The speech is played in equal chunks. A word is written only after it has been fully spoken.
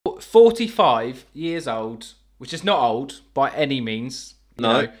45 years old, which is not old by any means. You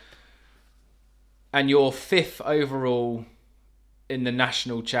know, and you're 5th overall in the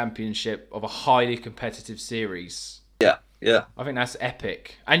national championship of a highly competitive series. Yeah. I think that's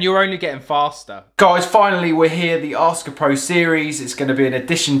epic. And you're only getting faster. Guys, finally we're here, the Ask a Pro series. It's going to be an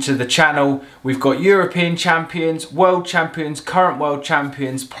addition to the channel. We've got European champions, world champions, current world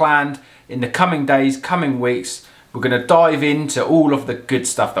champions planned in the coming days, coming weeks. We're going to dive into all of the good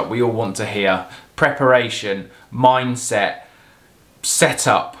stuff that we all want to hear. Preparation, mindset,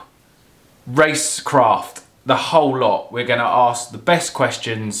 setup, racecraft, the whole lot. We're going to ask the best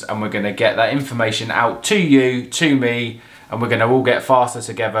questions and we're going to get that information out to you, to me, and we're going to all get faster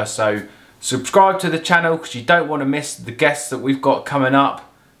together. So subscribe to the channel because you don't want to miss the guests that we've got coming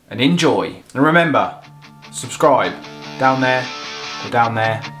up, and enjoy. And remember, subscribe down there or down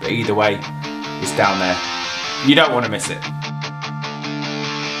there, but either way, it's down there. You don't want to miss it.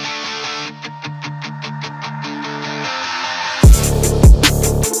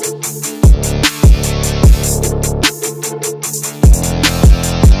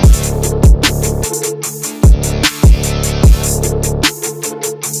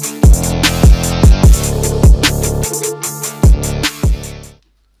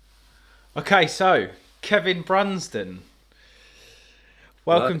 Okay, so Kevin Brunsden,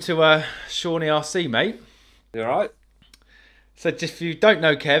 welcome to SeanyRC, mate. You alright? So if you don't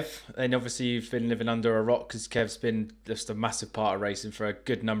know Kev, then obviously you've been living under a rock because Kev's been just a massive part of racing for a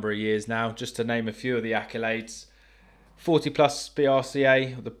good number of years now. Just to name a few of the accolades: 40 plus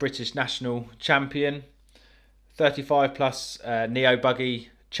BRCA, the British national champion, 35 plus Neo Buggy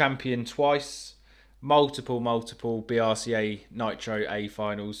champion twice, multiple BRCA Nitro A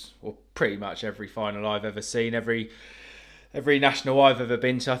finals, or pretty much every final I've ever seen, every national I've ever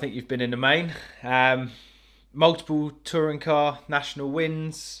been to. I think you've been in the main. Multiple touring car national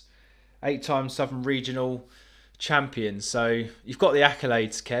wins, 8-time Southern Regional champion. So you've got the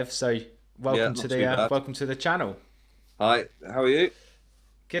accolades, Kev. So welcome to the channel. Hi, how are you?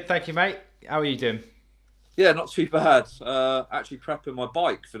 Good, thank you, mate. How are you doing? Yeah, not too bad. Actually prepping my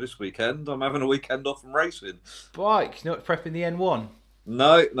bike for this weekend. I'm having a weekend off from racing. Bike? Not prepping the N1?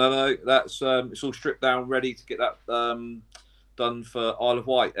 No. That's it's all stripped down, ready to get that done for Isle of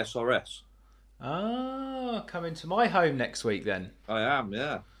Wight SRS. Ah, coming to my home next week then. I am,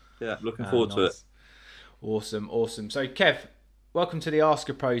 yeah. Looking forward to it. Awesome. So, Kev, welcome to the Ask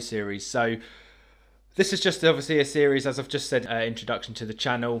a Pro series. So, this is just obviously a series, as I've just said, introduction to the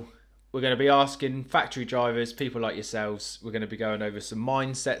channel. We're going to be asking factory drivers, people like yourselves. We're going to be going over some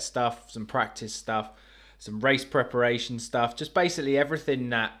mindset stuff, some practice stuff, some race preparation stuff, just basically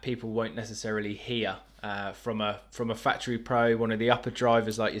everything that people won't necessarily hear from a factory pro, one of the upper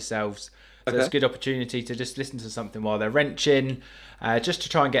drivers like yourselves. So it's a good opportunity to just listen to something while they're wrenching, just to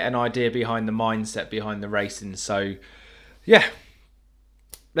try and get an idea behind the mindset behind the racing. So, yeah,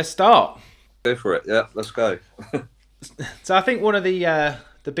 let's start. Go for it. Yeah, let's go. So I think one of the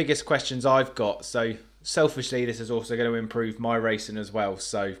biggest questions I've got, so selfishly, this is also going to improve my racing as well,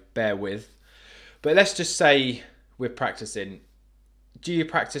 so bear with. But let's just say we're practicing. Do you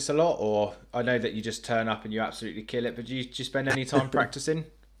practice a lot, or I know that you just turn up and you absolutely kill it, but do you spend any time practicing?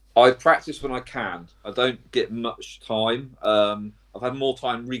 I practice when I can. I don't get much time. I've had more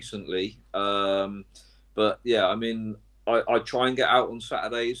time recently. But yeah, I mean, I try and get out on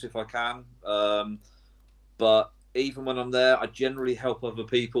Saturdays if I can. But even when I'm there, I generally help other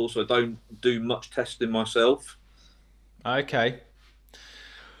people, so I don't do much testing myself. Okay.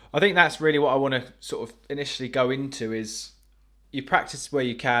 I think that's really what I want to sort of initially go into is you practice where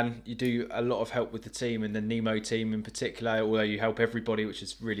you can. You do a lot of help with the team and the Nemo team in particular, although you help everybody, which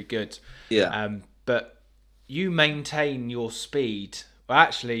is really good. Yeah. But you maintain your speed. Well,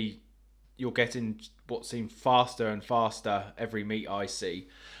 actually, you're getting what seems faster and faster every meet I see.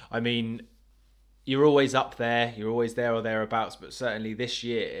 I mean, you're always up there. You're always there or thereabouts. But certainly this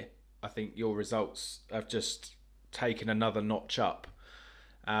year, I think your results have just taken another notch up.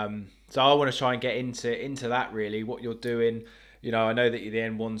 So I want to try and get into that really, what you're doing. You know, I know that the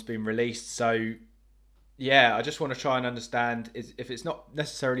N1's been released, so yeah, I just want to try and understand if it's not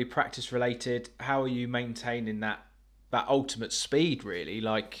necessarily practice related, how are you maintaining that ultimate speed really?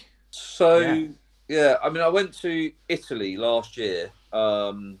 Like, so yeah, I mean, I went to Italy last year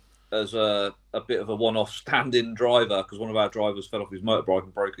as a bit of a one-off stand-in driver because one of our drivers fell off his motorbike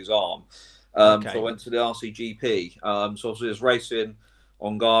and broke his arm. So I went to the RCGP. So obviously, I was racing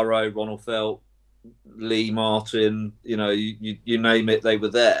Ongaro, Ronald Felt, Lee Martin, you know, you name it, they were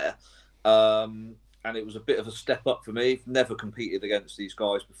there. And it was a bit of a step up for me. Never competed against these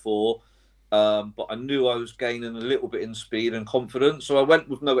guys before. but I knew I was gaining a little bit in speed and confidence, so I went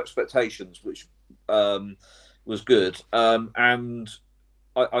with no expectations, which was good. And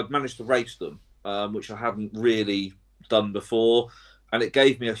I'd managed to race them, which I hadn't really done before, and it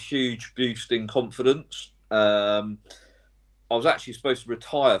gave me a huge boost in confidence. I was actually supposed to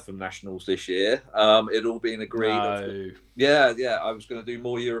retire from nationals this year. It'd all been agreed. No. Yeah, I was going to do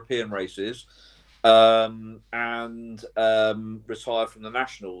more European races and retire from the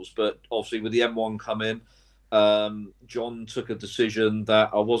nationals. But obviously, with the M1 coming, John took a decision that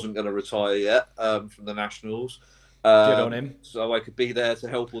I wasn't going to retire yet from the nationals. Good on him. So I could be there to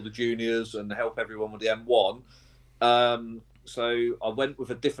help all the juniors and help everyone with the M1. So I went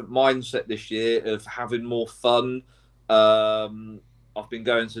with a different mindset this year of having more fun. I've been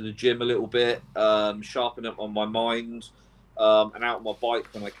going to the gym a little bit, sharpening up on my mind, and out on my bike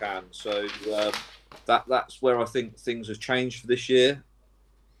when I can. So that's where I think things have changed for this year.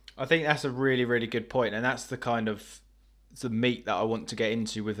 I think that's a really, really good point, and that's the kind of the meat that I want to get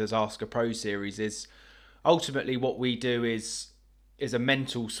into with this Ask a Pro series. Is ultimately what we do is a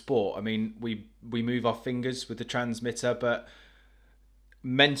mental sport. I mean, we move our fingers with the transmitter, but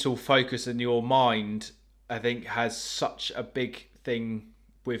mental focus in your mind, I think, has such a big thing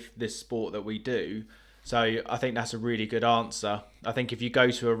with this sport that we do. So I think that's a really good answer. I think if you go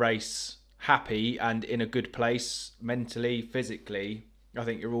to a race happy and in a good place mentally, physically, I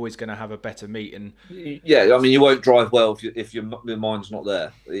think you're always going to have a better meet. And yeah, I mean, you won't drive well if your mind's not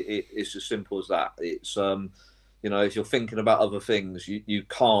there. It's as simple as that. It's you know, if you're thinking about other things, you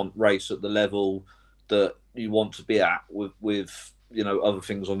can't race at the level that you want to be at with you know, other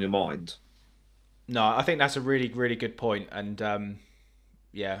things on your mind. No, I think that's a really, really good point. And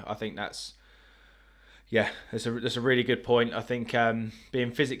yeah, I think that's that's a really good point. I think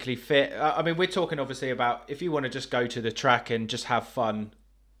being physically fit. I mean, we're talking obviously about if you want to just go to the track and just have fun,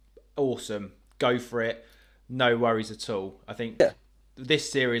 awesome, go for it, no worries at all. I think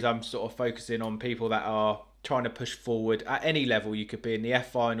this series I'm sort of focusing on people that are trying to push forward at any level. You could be in the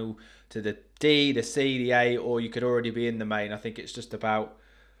F final to the D, the C, the A, or you could already be in the main. I think it's just about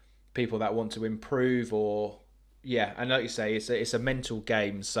people that want to improve, or and like you say, it's a mental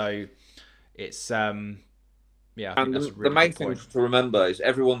game. So it's I think that's a really the main good point. thing to remember is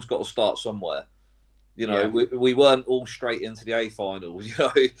everyone's got to start somewhere. You know, we weren't all straight into the A final. You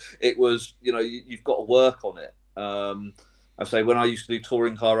know, it was, you know, you've got to work on it. I say when I used to do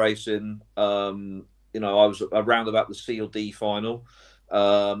touring car racing, you know, I was around about the C or D final,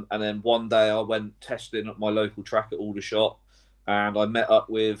 and then one day I went testing at my local track at Aldershot. And I met up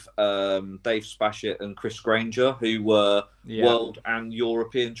with Dave Spashett and Chris Granger, who were world and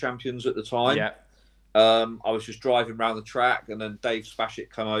European champions at the time. Yeah. I was just driving around the track, and then Dave Spashett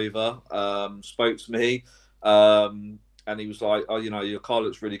come over, spoke to me, and he was like, "Oh, you know, your car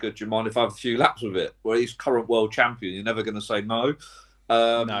looks really good. Do you mind if I have a few laps with it?" Well, he's current world champion. You're never going to say no.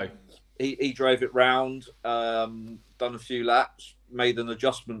 No. He drove it round, done a few laps, made an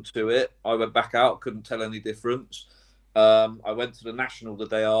adjustment to it. I went back out, couldn't tell any difference. I went to the national the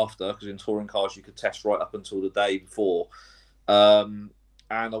day after, because in touring cars you could test right up until the day before, and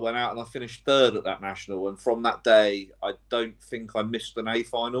I went out and I finished third at that national, and from that day I don't think I missed an A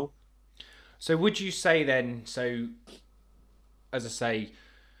final. So would you say then, so as I say,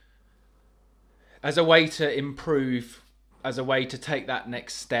 as a way to improve, as a way to take that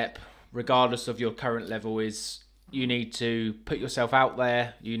next step regardless of your current level, is you need to put yourself out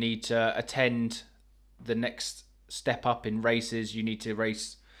there, you need to attend the next step up in races, you need to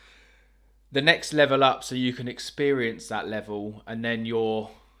race the next level up so you can experience that level, and then your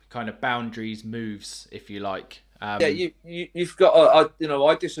kind of boundaries moves, if you like. You've got you know,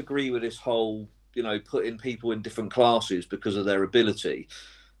 I disagree with this whole, you know, putting people in different classes because of their ability.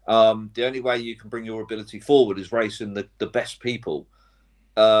 The only way you can bring your ability forward is racing the best people.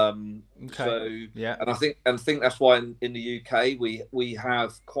 And I think that's why in the UK we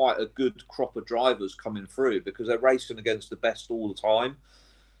have quite a good crop of drivers coming through, because they're racing against the best all the time.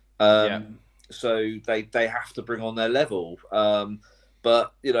 So they have to bring on their level.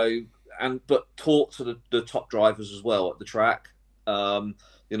 But you know, but talk to the top drivers as well at the track.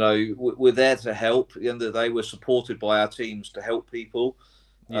 You know, we're there to help. At the end of the day, we're supported by our teams to help people.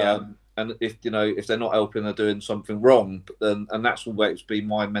 And if you know, if they're not helping, they're doing something wrong. And that's the way it's been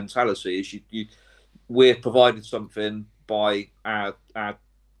my mentality. Is we're provided something by our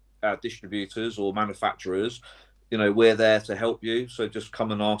distributors or manufacturers. You know, we're there to help you. So just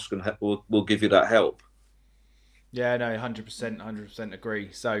come and ask, and we'll give you that help. Yeah, no, 100%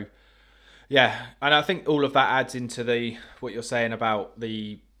 agree. So, yeah, and I think all of that adds into what you're saying about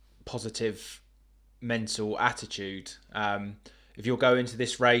the positive mental attitude. if you're going to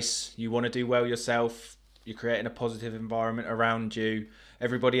this race, you want to do well yourself. You're creating a positive environment around you.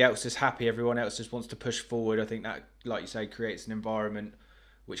 Everybody else is happy. Everyone else just wants to push forward. I think that, like you say, creates an environment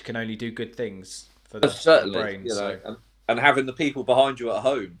which can only do good things for the brain. You know, and having the people behind you at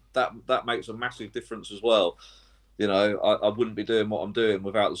home, that makes a massive difference as well. You know, I wouldn't be doing what I'm doing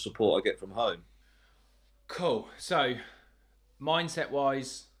without the support I get from home. Cool. So,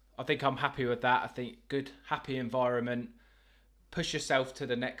 mindset-wise, I think I'm happy with that. I think good, happy environment. Push yourself to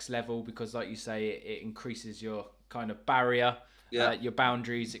the next level because, like you say, it increases your kind of barrier. Yeah. Your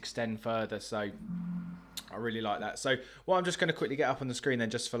boundaries extend further. So I really like that. So what I'm just going to quickly get up on the screen then,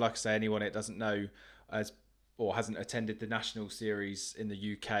 just for, like I say, anyone that doesn't know or hasn't attended the National Series in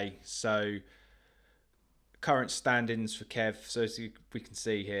the UK. So current standings for Kev. So as we can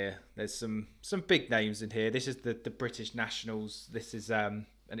see here, there's some big names in here. This is the British Nationals. This is an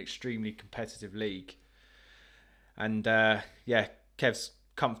extremely competitive league. And yeah, Kev's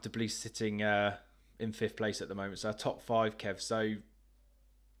comfortably sitting in 5th place at the moment. So our top 5, Kev. So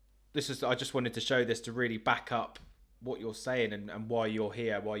I just wanted to show this to really back up what you're saying and why you're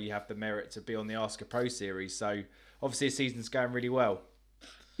here, why you have the merit to be on the Ask a Pro series. So obviously the season's going really well.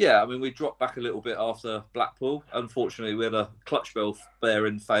 Yeah, I mean, we dropped back a little bit after Blackpool. Unfortunately, we had a clutch bell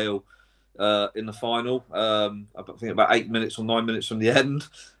bearing fail in the final. I think about 8 minutes or 9 minutes from the end.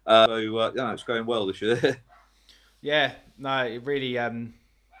 Yeah, it's going well this year. Yeah, no, it really,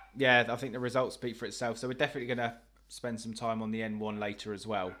 yeah, I think the results speak for itself. So we're definitely going to spend some time on the N1 later as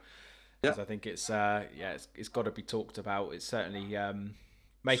well. Because I think it's got to be talked about. It's certainly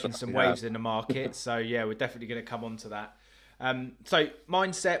making some waves in the market. So yeah, we're definitely going to come on to that. So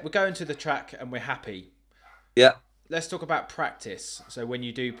mindset, we're going to the track and we're happy. Yeah. Let's talk about practice. So when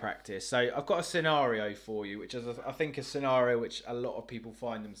you do practice, so I've got a scenario for you, which is I think a scenario which a lot of people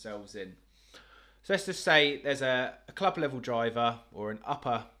find themselves in. So let's just say there's a club level driver or an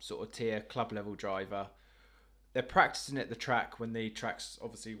upper sort of tier club level driver. They're practicing at the track when the track's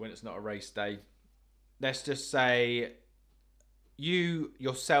obviously when it's not a race day. Let's just say you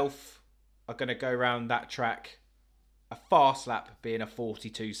yourself are going to go around that track, a fast lap being a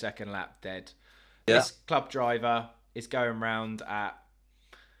 42-second lap dead. Yeah. This club driver is going round at,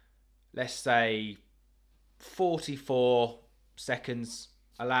 let's say, 44 seconds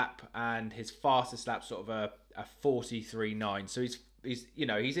a lap, and his fastest lap sort of a 43.9. So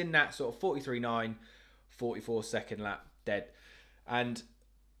he's in that sort of 43.9, 44-second lap dead, and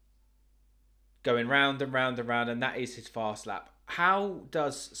going round and round and round, and that is his fast lap. How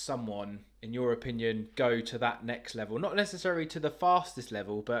does someone, in your opinion, go to that next level? Not necessarily to the fastest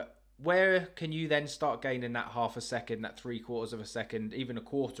level, but where can you then start gaining that half a second, that 3/4 of a second, even a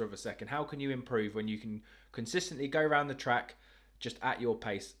 1/4 of a second? How can you improve when you can consistently go around the track just at your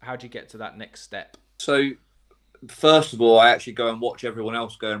pace? How do you get to that next step? So, first of all, I actually go and watch everyone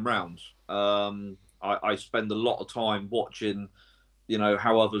else going round. I spend a lot of time watching,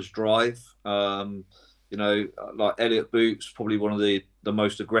 how others drive. Like Elliot Boots, probably one of the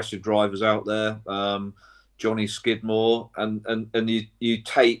most aggressive drivers out there. Johnny Skidmore, and you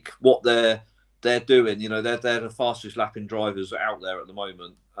take what they're doing. They're the fastest lapping drivers out there at the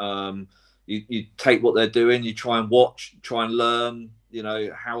moment. You take what they're doing, you try and watch, try and learn,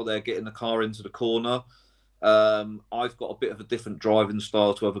 how they're getting the car into the corner. I've got a bit of a different driving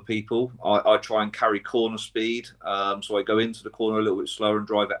style to other people. I try and carry corner speed. So I go into the corner a little bit slower and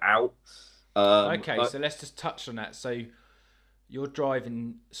drive it out. So let's just touch on that. So your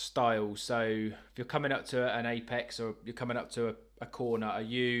driving style. So if you're coming up to an apex or you're coming up to a corner,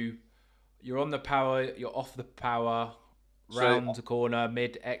 you're on the power, you're off the power, round the corner,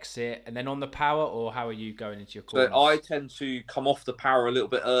 mid exit, and then on the power, or how are you going into your corners? So I tend to come off the power a little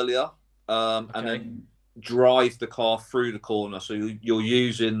bit earlier, and then drive the car through the corner. So you're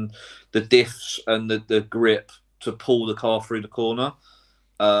using the diffs and the grip to pull the car through the corner.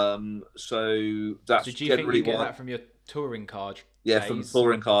 So that's do you think you get that from your touring car? Yeah, from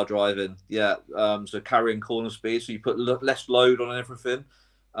touring car driving. Yeah. So carrying corner speed, so you put less load on everything.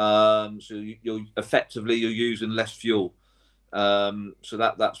 So you're using less fuel. So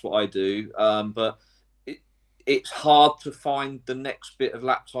that's what I do. But it's hard to find the next bit of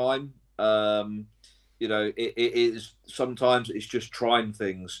lap time. It is sometimes it's just trying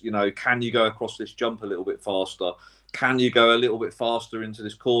things. Can you go across this jump a little bit faster? Can you go a little bit faster into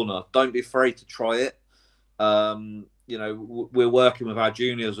this corner? Don't be afraid to try it. We're working with our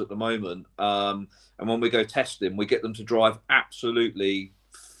juniors at the moment, and when we go testing, we get them to drive absolutely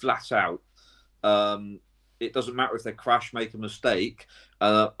flat out. It doesn't matter if they crash, make a mistake,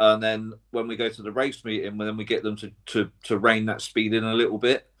 and then when we go to the race meeting, then we get them to rein that speed in a little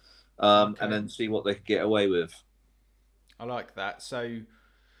bit, and then see what they can get away with. I like that. So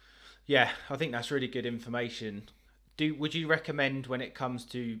yeah, I think that's really good information. Would you recommend when it comes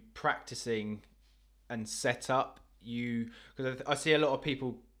to practicing and setup, because I see a lot of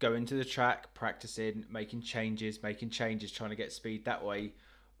people go into the track, practicing, making changes, trying to get speed that way,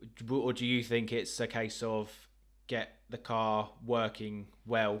 or do you think it's a case of get the car working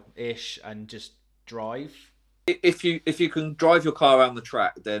well-ish and just drive? If you can drive your car around the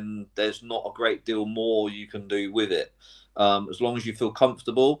track, then there's not a great deal more you can do with it. As long as you feel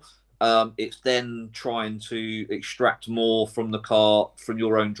comfortable, it's then trying to extract more from the car from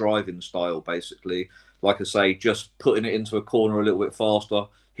your own driving style, basically. Like I say, just putting it into a corner a little bit faster,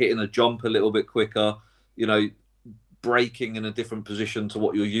 hitting a jump a little bit quicker, you know, braking in a different position to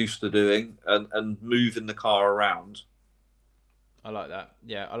what you're used to doing, and moving the car around. I like that.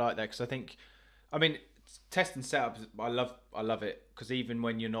 Yeah, I like that because I think, I mean, test and setups. I love it because even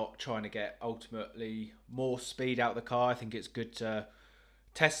when you're not trying to get ultimately more speed out of the car, I think it's good to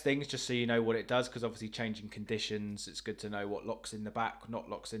test things just so you know what it does, because obviously changing conditions, it's good to know what locks in the back, not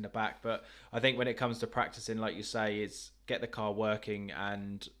locks in the back. But I think when it comes to practicing, like you say, is get the car working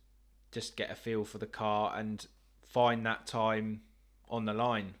and just get a feel for the car and find that time on the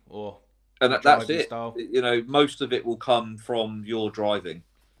line or And your that's driving it. style. You know, most of it will come from your driving,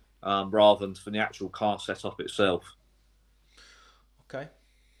 rather than from the actual car setup itself. Okay,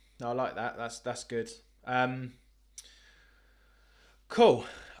 no, I like that. That's good. Um, cool.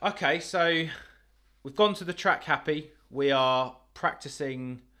 Okay, so we've gone to the track happy. We are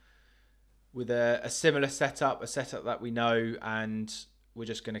practicing with a similar setup, a setup that we know, and we're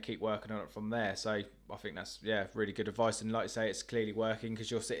just going to keep working on it from there. So I think that's, yeah, really good advice. And like I say, it's clearly working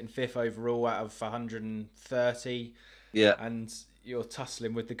because you're sitting fifth overall out of 130, Yeah, and you're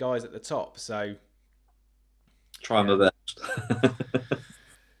tussling with the guys at the top. So try yeah, my best.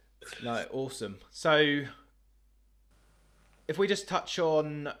 no, awesome. So if we just touch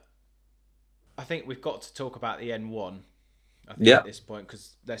on, I think we've got to talk about the N1. I think Yeah. at this point,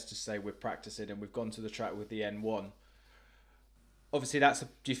 because let's just say we're practicing and we've gone to the track with the N1. Obviously,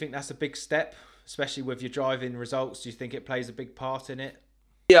 do you think that's a big step, especially with your driving results? Do you think it plays a big part in it?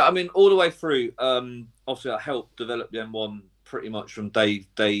 Yeah, I mean, all the way through. Obviously, I helped develop the M1 pretty much from day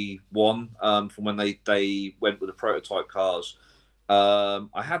one. From when they went with the prototype cars.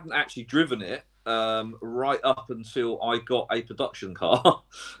 I hadn't actually driven it right up until I got a production car.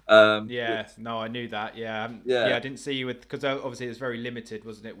 Yeah, Which, no, I knew that. Yeah, yeah, yeah, I didn't see you with, because obviously it was very limited,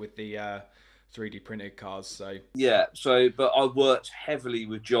 wasn't it, with the 3D printed cars? So yeah. So, but I worked heavily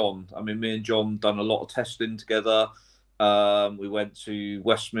with John. I mean, me and John done a lot of testing together. We went to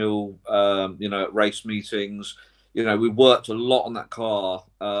Westmill, at race meetings. You know, we worked a lot on that car.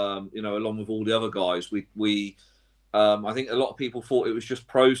 Along with all the other guys. I think a lot of people thought it was just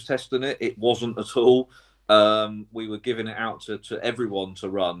pros testing it. It wasn't at all. We were giving it out to everyone to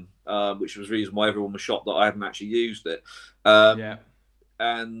run, which was the reason why everyone was shocked that I hadn't actually used it. yeah,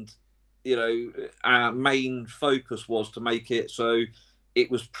 And our main focus was to make it so it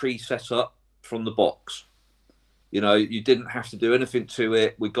was pre-set up from the box. You know, you didn't have to do anything to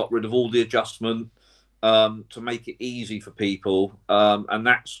it. We got rid of all the adjustment to make it easy for people, and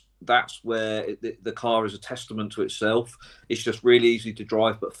that's where the car is a testament to itself. It's just really easy to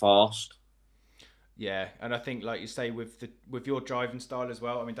drive, but fast. yeah, and I think, like you say, with your driving style as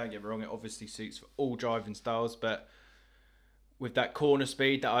well. I mean, don't get me wrong, it obviously suits for all driving styles, but with that corner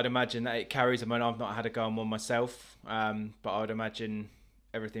speed that I'd imagine that it carries. I mean, I've not had a go on one myself, but I would imagine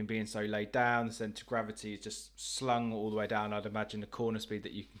everything being so laid down, the centre of gravity is just slung all the way down. I'd imagine the corner speed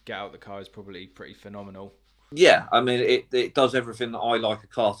that you can get out of the car is probably pretty phenomenal. Yeah, I mean, it does everything that I like a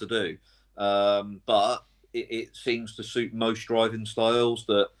car to do, but it seems to suit most driving styles.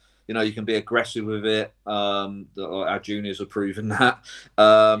 That you can be aggressive with it. Our juniors have proven that,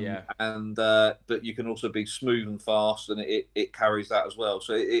 Yeah. and but you can also be smooth and fast, and it carries that as well.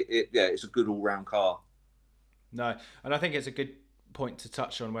 So yeah, it's a good all round car. No, and I think it's a good point to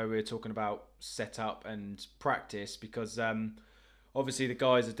touch on where we were talking about setup and practice, because obviously the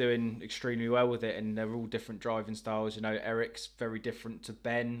guys are doing extremely well with it, and they're all different driving styles. You know, Eric's very different to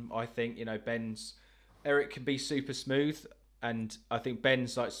Ben. I think, Eric can be super smooth, and I think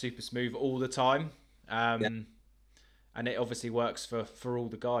Ben's like super smooth all the time. Yeah. And it obviously works for all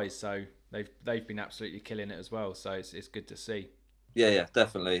the guys. So they've been absolutely killing it as well. So it's good to see. Yeah,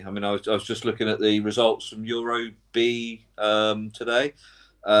 definitely. I mean, I was just looking at the results from Euro B today.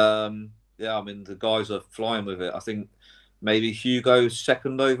 Yeah, I mean, the guys are flying with it. I think maybe Hugo's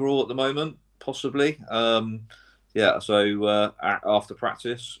second overall at the moment, possibly. Yeah, so after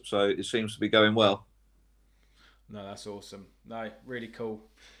practice, so it seems to be going well. No, that's awesome. No, really cool.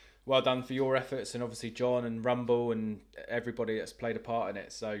 well done for your efforts, and obviously John and Rumble and everybody that's played a part in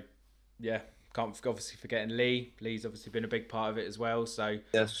it. So yeah, can't obviously forgetting Lee. Lee's obviously been a big part of it as well. So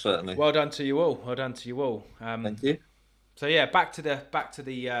Yes, certainly. well done to you all. Well done to you all. Thank you. So yeah, back to the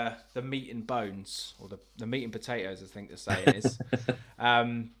meat and bones, or the meat and potatoes, I think the saying is.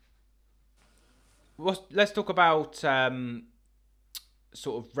 Let's talk about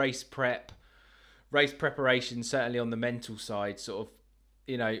sort of race preparation. Certainly on the mental side, sort of,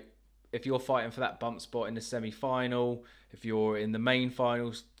 you know, if you're fighting for that bump spot in the semi-final, if you're in the main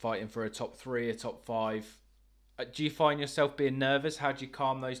finals fighting for a top 3, a top 5, do you find yourself being nervous? How do you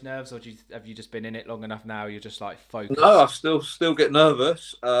calm those nerves, or have you just been in it long enough now? You're just like focused. No, I still get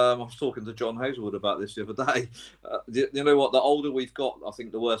nervous. I was talking to John Hazelwood about this the other day. You know what? The older we've got, I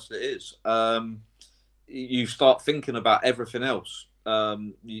think the worse it is. You start thinking about everything else.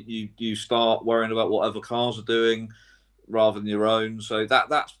 You start worrying about what other cars are doing rather than your own. So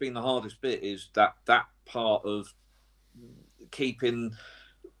that's been the hardest bit, is that part of keeping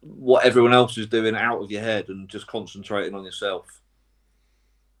what everyone else is doing out of your head and just concentrating on yourself.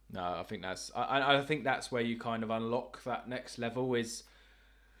 No, I think I think that's where you kind of unlock that next level, is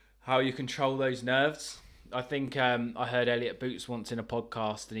how you control those nerves. I think I heard Elliot Boots once in a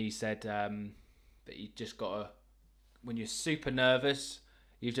podcast, and he said that you just got to, when you're super nervous,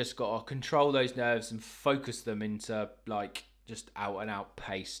 you've just got to control those nerves and focus them into like just out and out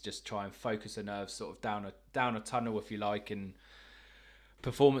pace. Just try and focus the nerves sort of down a tunnel, if you like, and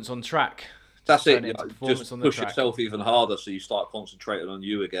performance on track. That's it. You know, just push yourself even harder, so you start concentrating on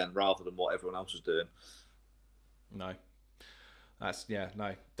you again rather than what everyone else is doing. No,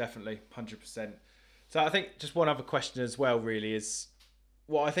 definitely 100%. So I think just one other question as well, really, is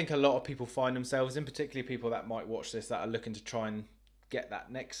what I think a lot of people find themselves in, particularly people that might watch this that are looking to try and get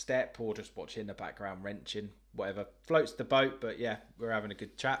that next step, or just watching in the background, wrenching, whatever floats the boat. But yeah, we're having a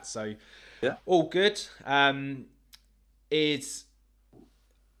good chat, so yeah, all good. Is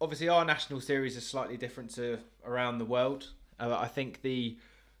obviously our national series is slightly different to around the world. I think the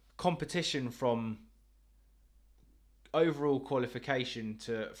competition from overall qualification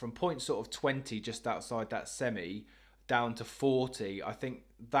from point sort of 20 just outside that semi down to 40, I think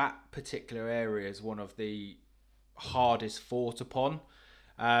that particular area is one of the hardest fought upon.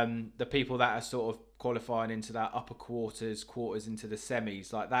 The people that are sort of qualifying into that upper quarters into the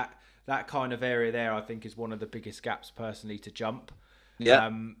semis, like that kind of area there, I think is one of the biggest gaps personally to jump. Yeah.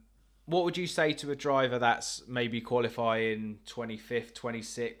 What would you say to a driver that's maybe qualifying 25th,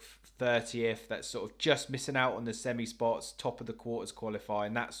 26th, 30th, that's sort of just missing out on the semi spots, top of the quarters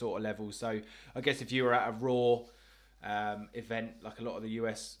qualifying, that sort of level? So I guess if you were at a Raw event, like a lot of the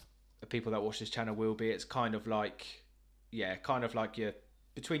US people that watch this channel will be, it's kind of like you're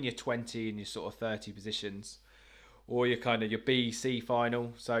between your 20 and your sort of 30 positions, or your kind of your B, C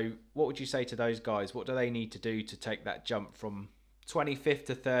final. So what would you say to those guys? What do they need to do to take that jump from 25th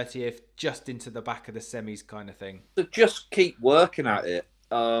to 30th just into the back of the semis kind of thing? So just keep working at it.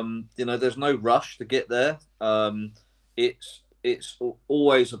 You know, there's no rush to get there. It's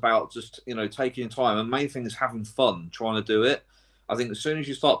always about just, you know, taking time. And main thing is having fun trying to do it. I think as soon as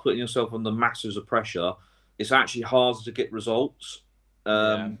you start putting yourself under masses of pressure, it's actually harder to get results.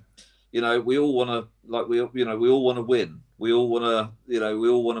 You know, we all want to, like, we all want to win. We all want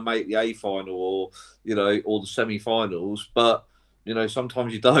to make the A final, or, you know, or the semi-finals. But, you know,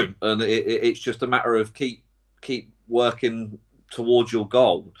 sometimes you don't, and it's just a matter of keep working towards your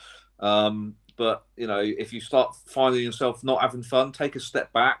goal. But, you know, if you start finding yourself not having fun, take a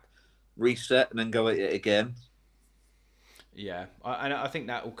step back, reset, and then go at it again. Yeah, and I think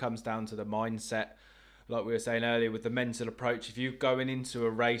that all comes down to the mindset. Like we were saying earlier, with the mental approach, if you're going into a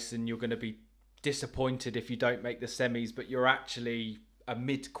race and you're going to be disappointed if you don't make the semis, but you're actually a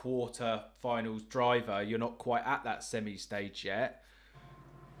mid-quarter finals driver, you're not quite at that semi stage yet,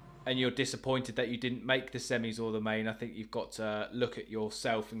 and you're disappointed that you didn't make the semis or the main, I think you've got to look at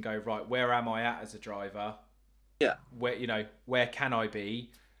yourself and go, right, where am I at as a driver? Yeah. Where can I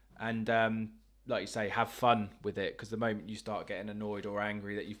be? And like you say, have fun with it, because the moment you start getting annoyed or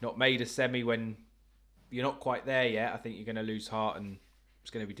angry that you've not made a semi when you're not quite there yet, I think you're going to lose heart, and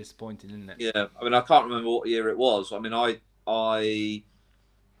it's going to be disappointing, isn't it? Yeah, I mean, I can't remember what year it was. I mean, I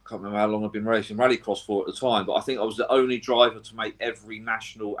can't remember how long I've been racing rallycross for at the time, but I think I was the only driver to make every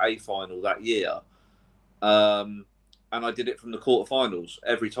national A final that year. And I did it from the quarterfinals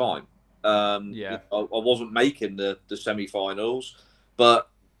every time. Yeah. I wasn't making the semi-finals, but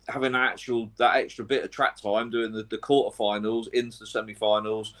having that extra bit of track time, doing the quarterfinals into the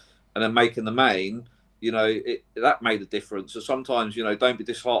semi-finals, and then making the main, you know, that made a difference. So sometimes, you know, don't be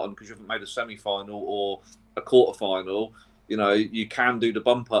disheartened because you haven't made a semi-final or a quarterfinal. you know, you can do the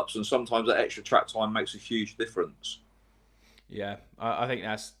bump ups, and sometimes that extra track time makes a huge difference. Yeah, I think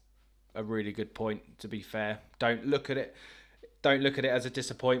that's a really good point. To be fair, don't look at it as a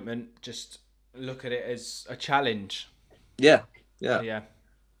disappointment. Just look at it as a challenge. Yeah.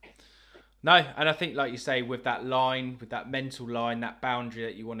 No, and I think, like you say, with that line, with that mental line, that boundary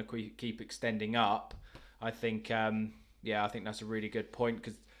that you want to keep extending up, I think, I think that's a really good point,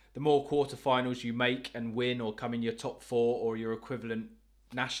 because the more quarterfinals you make and win, or come in your top 4 or your equivalent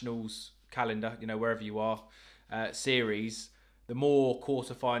nationals calendar, you know, wherever you are, series, the more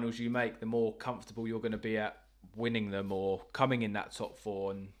quarterfinals you make, the more comfortable you're going to be at winning them or coming in that top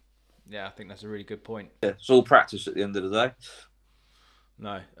 4. And yeah, I think that's a really good point. Yeah, it's all practice at the end of the day.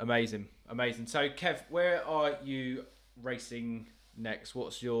 No, amazing. So, Kev, where are you racing next?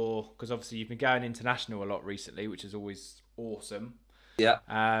 What's your... Because obviously you've been going international a lot recently, which is always awesome. Yeah.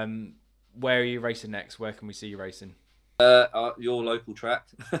 Where are you racing next? Where can we see you racing? Your local track.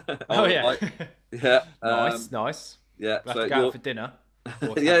 Oh, yeah. Yeah. Nice. Yeah. We'll have to go out for dinner.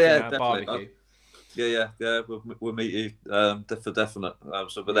 Or definitely. Barbecue. Yeah. We'll meet you for definite.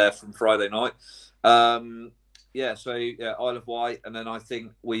 So we're there from Friday night. Isle of Wight, and then I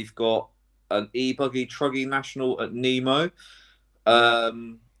think we've got an e-buggy truggy national at Nemo,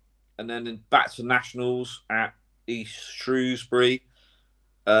 and then back to nationals at East Shrewsbury,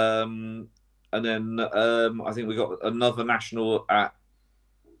 and then I think we got another national at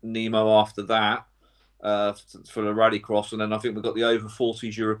Nemo after that for the rallycross, and then I think we've got the over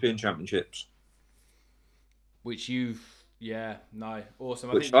 40s European Championships, which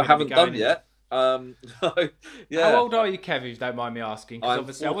awesome. Which I haven't done yet. How old are you, Kev, if you don't mind me asking? Because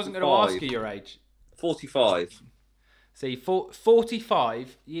obviously 45. I wasn't going to ask you your age. 45. See,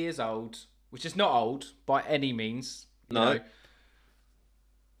 45 years old, which is not old by any means. No. Know,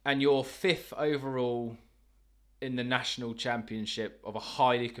 and you're 5th overall in the national championship of a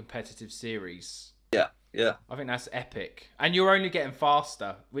highly competitive series. Yeah. I think that's epic. And you're only getting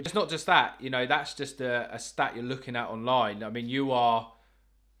faster. Which is not just that, you know, that's just a stat you're looking at online. I mean,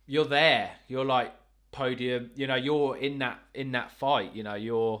 you're there. You're like podium. You know, you're in that fight. You know,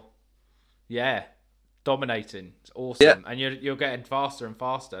 you're dominating. It's awesome, yeah. And you're getting faster and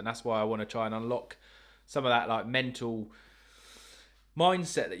faster. And that's why I want to try and unlock some of that like mental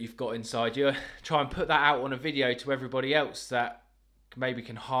mindset that you've got inside you. Try and put that out on a video to everybody else that maybe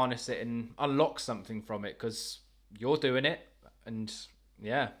can harness it and unlock something from it, because you're doing it and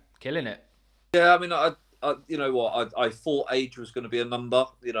killing it. Yeah, I mean, I you know what, I thought age was going to be a number.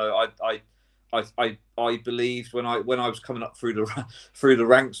 You know, I believed when I was coming up through the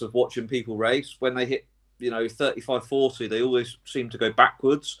ranks of watching people race, when they hit, you know, 35, 40, they always seem to go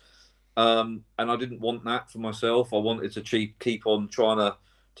backwards. And I didn't want that for myself. I wanted to keep on trying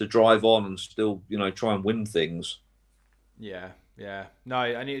to drive on and still, you know, try and win things. Yeah. No,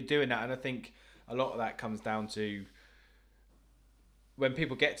 and you're doing that, and I think a lot of that comes down to when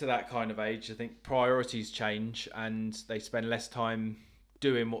people get to that kind of age. I think priorities change and they spend less time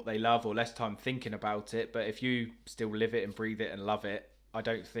doing what they love or less time thinking about it. But if you still live it and breathe it and love it, I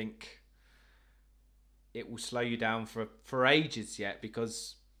don't think it will slow you down for ages yet,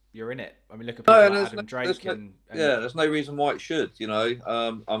 because you're in it. I mean, look at people like Adam Drake. There's no reason why it should. You know,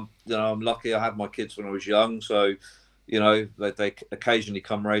 I'm lucky. I had my kids when I was young, so you know they occasionally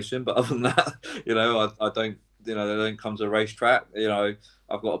come racing. But other than that, you know, I don't. You know, they don't come to a racetrack. You know,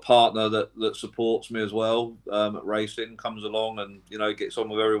 I've got a partner that supports me as well at racing, comes along and, you know, gets on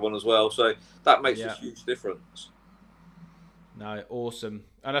with everyone as well. So that makes a huge difference. No, awesome.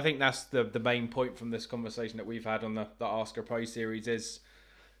 And I think that's the main point from this conversation that we've had on the Ask a Pro series is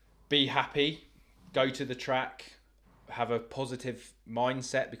be happy, go to the track, have a positive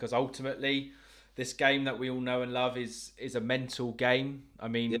mindset, because ultimately this game that we all know and love is a mental game. I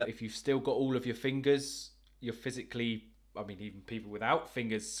mean, if you've still got all of your fingers, you're physically, I mean, even people without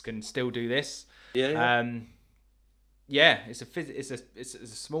fingers can still do this. It's a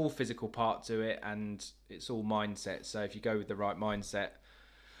small physical part to it, and it's all mindset. So if you go with the right mindset,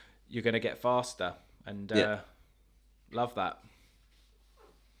 you're going to get faster, and love that.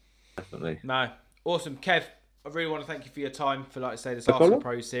 Definitely. No, awesome, Kev. I really want to thank you for your time for, like I say, this Ask a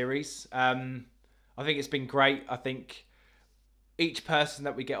Pro series. I think it's been great. I think each person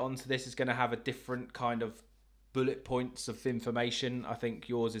that we get onto this is going to have a different kind of bullet points of information. I think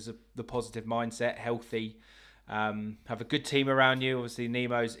yours is the positive mindset, healthy, have a good team around you. Obviously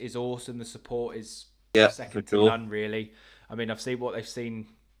Nemo's is awesome. The support is second to none, really. I mean, I've seen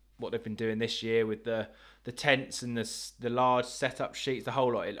what they've been doing this year with the tents and the large setup sheets, the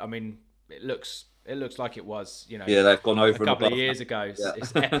whole lot. I mean, it looks like it was, you know, they've gone over a couple of years ago.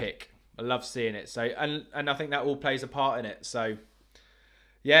 It's epic. I love seeing it. So, and I think that all plays a part in it. So,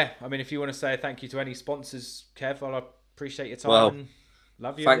 yeah, I mean, if you want to say a thank you to any sponsors, Kev, I appreciate your time and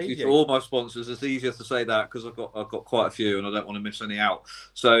love you. Thank you to all my sponsors. It's easier to say that because I've got quite a few and I don't want to miss any out.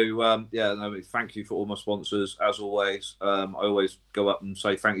 So yeah, no, thank you for all my sponsors as always. I always go up and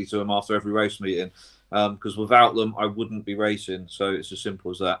say thank you to them after every race meeting because without them I wouldn't be racing. So it's as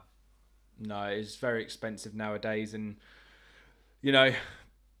simple as that. No, it's very expensive nowadays, and you know,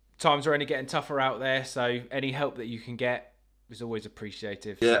 times are only getting tougher out there. So any help that you can get is always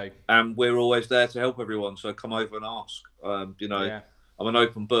appreciated. Yeah, so. And we're always there to help everyone. So come over and ask. You know. Yeah. I'm an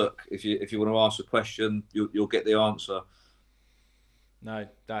open book. If you want to ask a question, you'll get the answer. No,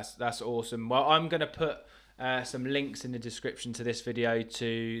 that's awesome. Well, I'm going to put some links in the description to this video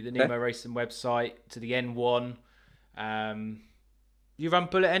to the Nemo Racing website, to the N1. You run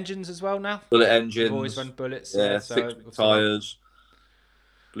bullet engines as well now? Bullet engines. You've always run bullets. Yeah, so tyres,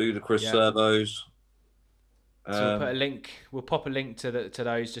 ludicrous servos. So we'll put a link. We'll pop a link to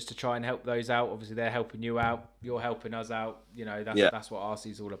those just to try and help those out. Obviously, they're helping you out. You're helping us out. You know, that's what RC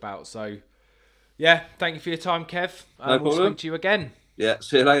is all about. So, yeah, thank you for your time, Kev. No problem. We'll speak to you again. Yeah,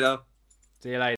 see you later. See you later.